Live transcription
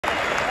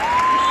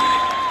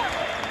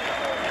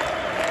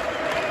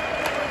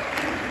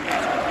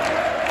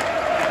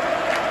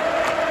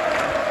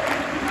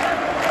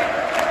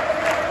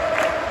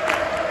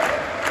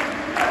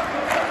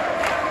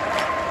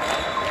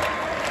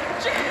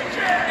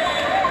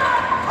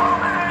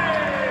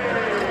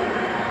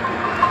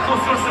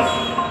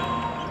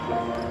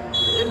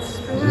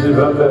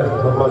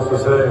not much to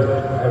say.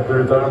 Happy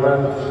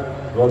retirement,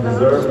 well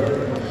deserved.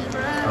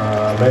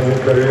 Amazing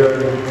career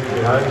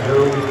behind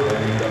you,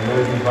 and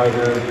amazing 5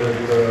 years that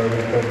we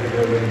spent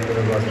together in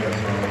Fenerbahçe.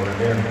 So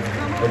again,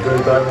 happy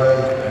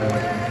retirement, and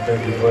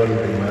thank you for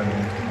everything, man.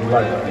 Good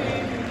luck.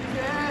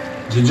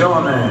 Gigi,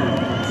 I'm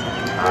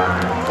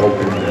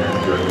hoping that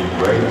you're doing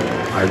great.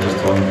 I just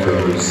want to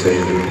say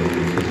that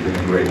it has been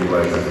a great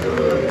pleasure to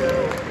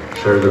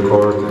share the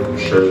court and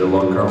share the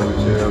locker room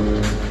with you.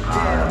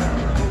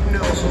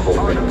 I'm also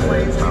hoping that I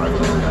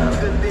can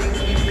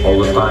have all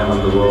the time in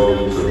the world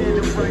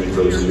to finish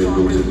those 3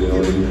 books in the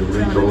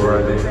EuroLeague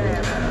already,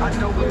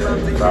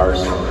 and with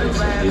Lars and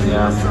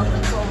Sardinia.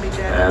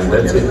 And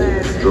that's it.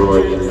 Enjoy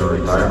your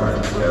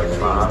retirement, have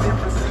fun,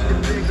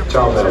 and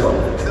ciao bello.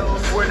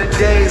 For the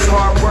days,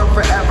 hard work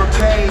forever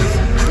pays.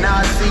 Now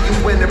I see you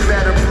in a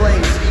better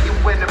place. See you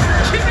in a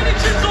better place.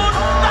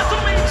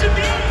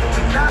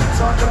 Not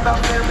talk about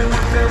family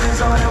when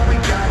family's all that we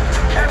got.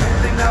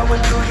 Everything I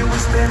went through, you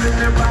were standing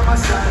there by my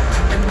side.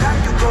 And now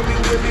you gon' be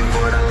with me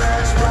for the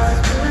last ride.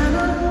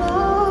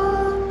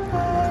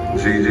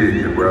 Gigi,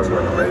 congrats on an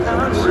amazing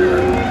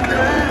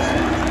career.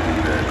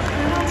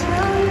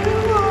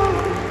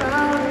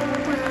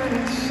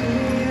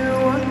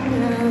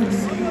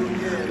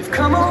 We've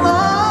come a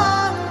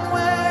long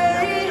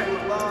way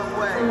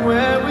from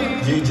where we.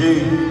 Gigi,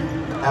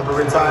 happy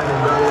retirement,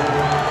 brother.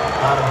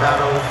 A lot of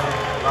battles,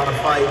 a lot of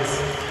fights.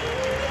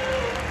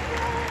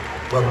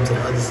 Welcome to the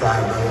other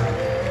side, brother.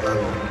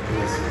 Love you.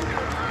 Peace.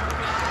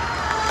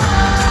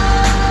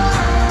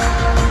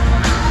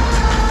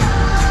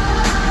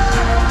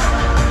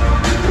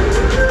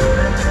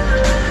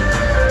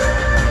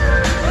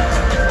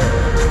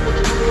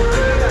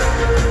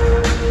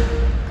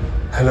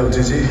 Hello,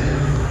 Gigi.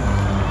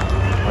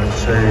 I'd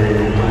say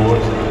 2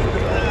 words.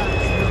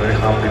 I'm very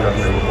happy that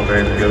we were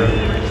playing together.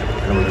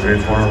 It was a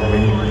great honor for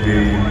me to be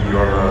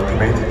your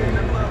teammate.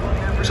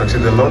 We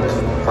succeeded a lot,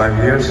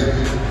 5 years.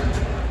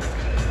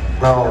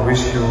 Now I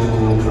wish you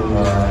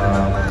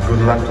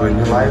good luck to a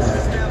new life,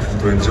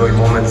 to enjoy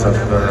moments that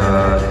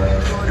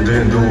you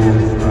didn't do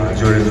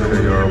during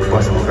your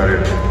basketball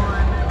career.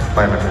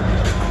 Bye, my friend.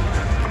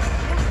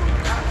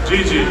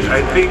 Gigi,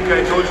 I think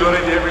I told you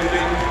already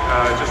everything.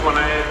 Just want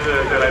to add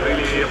that I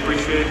really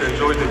appreciate and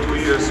enjoy the 2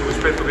 years we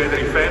spent together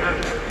in Fener.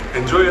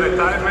 Enjoy your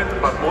retirement,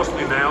 but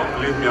mostly now,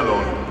 leave me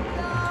alone.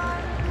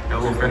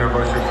 Hello,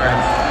 Fenerbahçe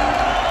fans.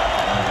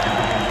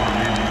 Difficult for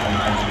me to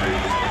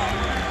congratulate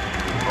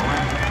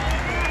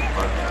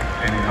but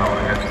anyhow,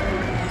 I had to do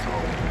it. So,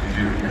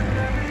 Gigi, it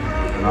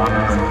was an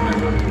honor and a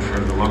pleasure to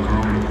share the locker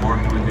room and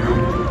court with you.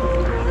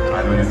 I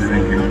know you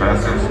didn't give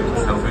passes, it's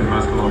a selfish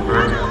basketball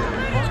player,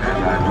 and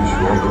I wish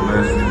you all the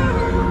best in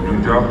your new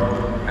job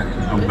and to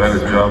do a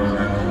better job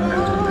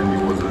than you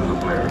was as a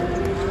player.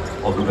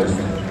 All the best.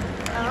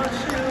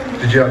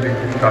 Gigi, I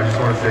just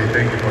want to say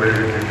thank you for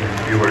everything.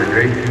 You were a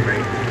great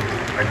teammate,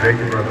 a great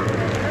brother,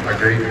 a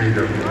great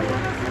leader.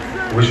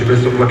 Wish you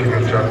best of luck in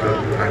your chapter.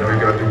 I know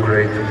you're gonna do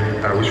great.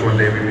 I wish one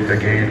day we meet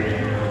again,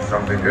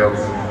 something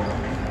else.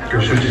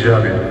 Görüşürüz Gigi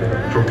abi.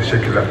 Çok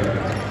teşekkürler.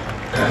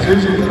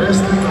 Gigi,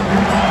 best in the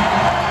mix.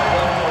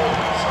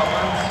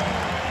 Someone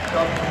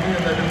come to me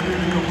and I will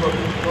give you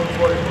don't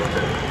worry about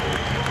that.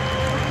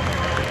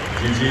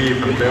 Gigi,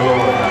 fratello,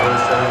 enjoy the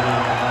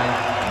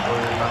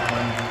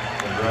tournament.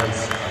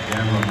 Congrats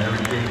again on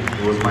everything.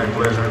 It was my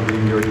pleasure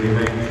being your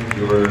teammate.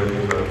 You were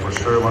for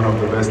sure one of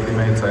the best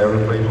teammates I ever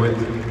played with.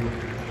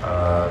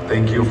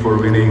 Thank you for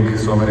winning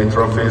so many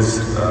trophies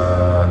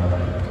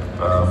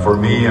for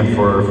me and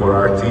for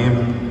our team.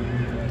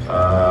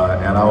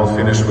 And I will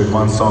finish with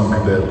one song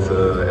that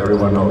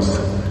everyone knows.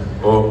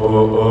 Oh, oh,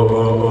 oh,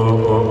 oh,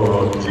 oh, oh,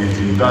 oh,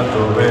 Gigi,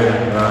 Datome'ye,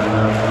 na,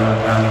 na, na,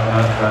 na,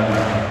 na, na,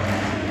 na,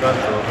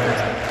 Datome'ye.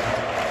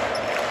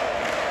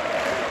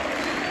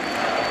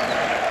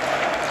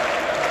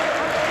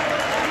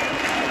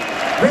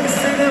 Beş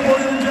sene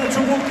boyunca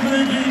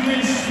çubukluğu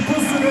giymiş bu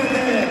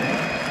sürede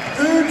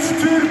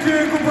 3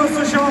 Türkiye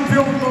Kupası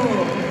şampiyonluğu,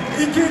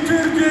 2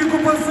 Türkiye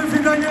Kupası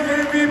finali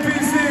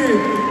MVP'si,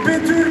 bir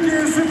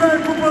Türkiye Süper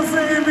Kupası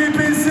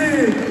MVP'si,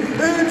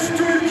 3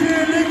 Türkiye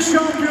Lig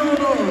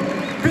şampiyonu,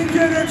 bir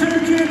kere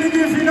Türkiye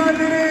Ligi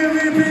finalleri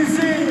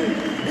MVP'si,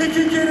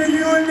 2 kere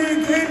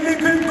EuroLeague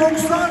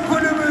 50-40-90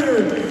 kulübü,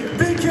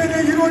 bir kere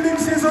EuroLeague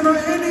sezonu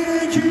en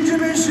iyi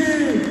ikinci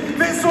beşi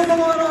ve son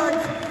olarak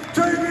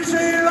Turkish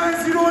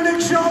Airlines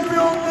EuroLeague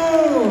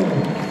şampiyonluğu.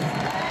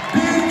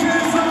 Bir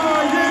kez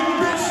daha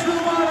 75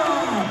 numara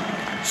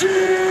Gigi!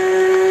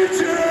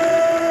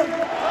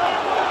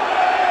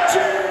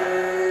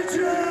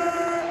 Gigi!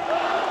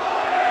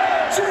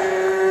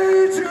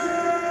 Gigi!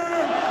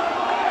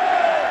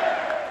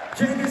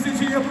 Kendisi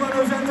için yapılan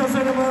özel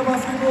tasarımı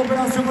basketbol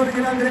operasyonları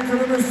genel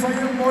direktörümüz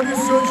Sayın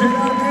Mauricio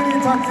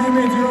Celerden'i takdim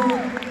ediyor.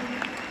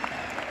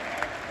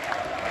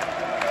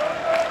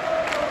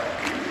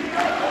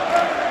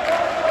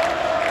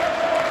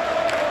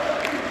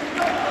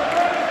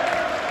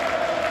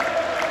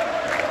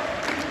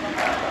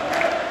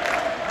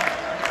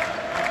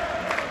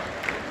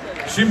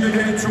 Şimdi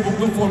de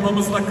çubukluk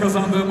formamızla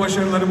kazandığı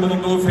başarıların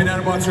bulunduğu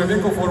Fenerbahçe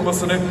Beko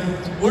formasını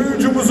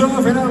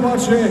oyuncumuza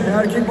Fenerbahçe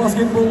Erkek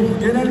Basketbol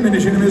Genel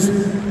Menajerimiz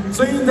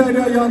Sayın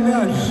Derya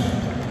Yanler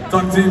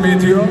takdim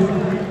ediyor.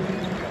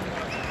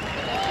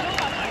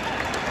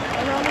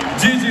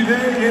 Gigi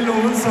de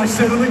Yellow'un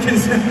saçlarını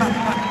kesiyor.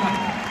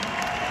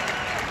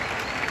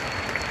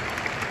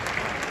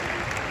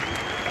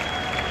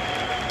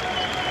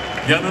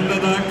 Yanında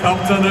da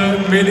kaptanı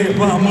Melih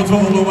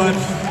Mahmutoğlu var.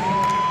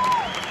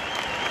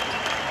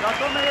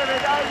 Datome'ye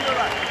veda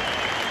ediyorlar.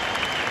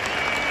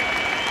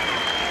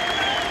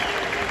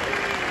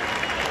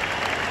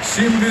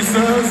 Şimdi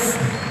söz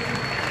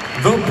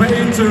The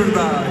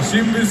Painter'da,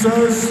 şimdi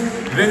söz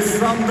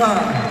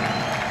ressamda,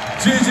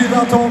 Gigi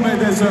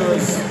Datome'de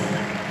söz.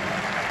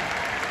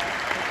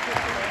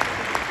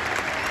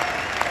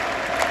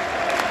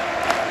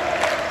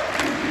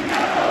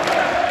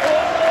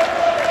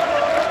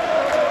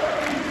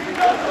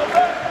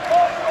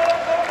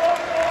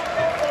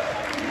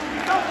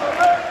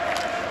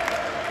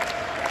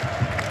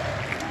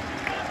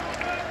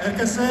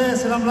 Herkese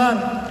selamlar.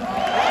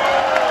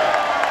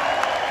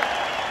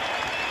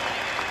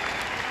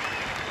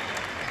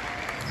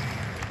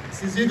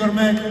 Sizi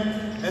görmek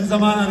her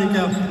zaman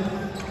harika.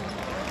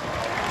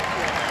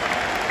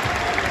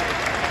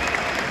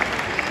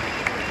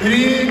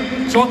 Beni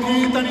çok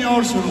iyi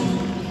tanıyorsunuz.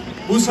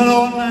 Bu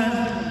salon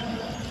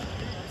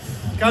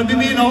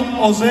kalbimin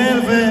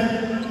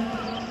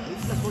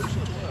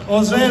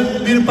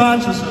özel bir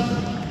parçası.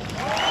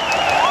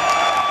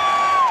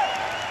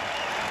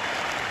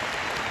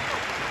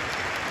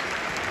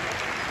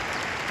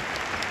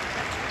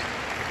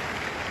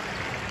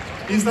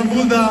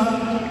 İstanbul'da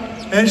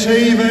her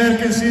şeyi ve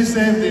herkesi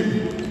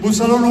sevdim. Bu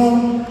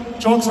salonu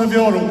çok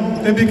seviyorum.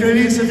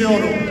 Tebrikleri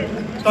seviyorum.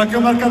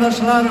 Takım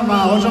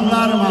arkadaşlarıma,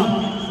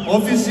 hocamlarıma,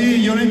 ofisi,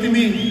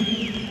 yönetimi,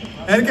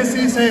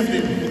 herkesi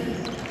sevdim.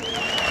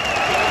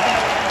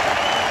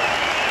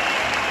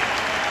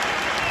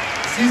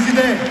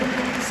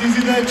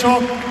 Sizi de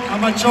çok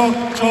ama çok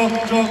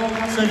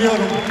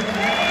seviyorum.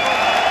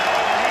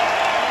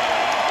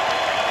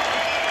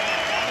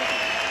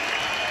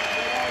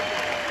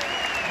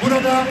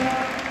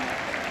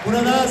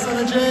 Burada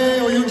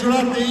sadece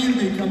oyuncular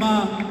değildik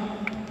ama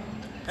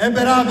hep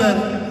beraber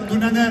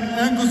dünyanın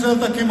en güzel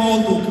takımı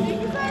olduk.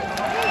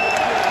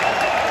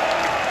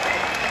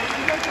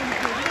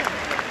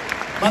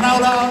 Bana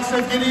olan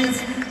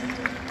sevginiz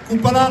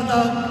kupalar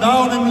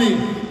daha önemli.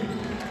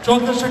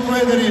 Çok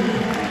teşekkür ederim.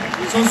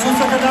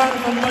 Sonsuza kadar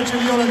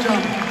Fenerbahçeli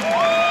olacağım.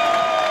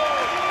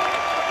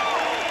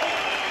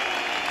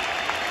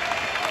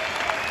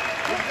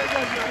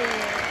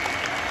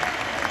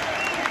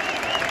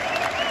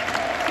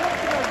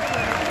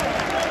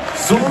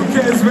 Son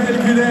kez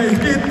belki de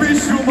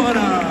 70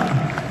 numara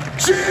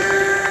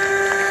Gigi!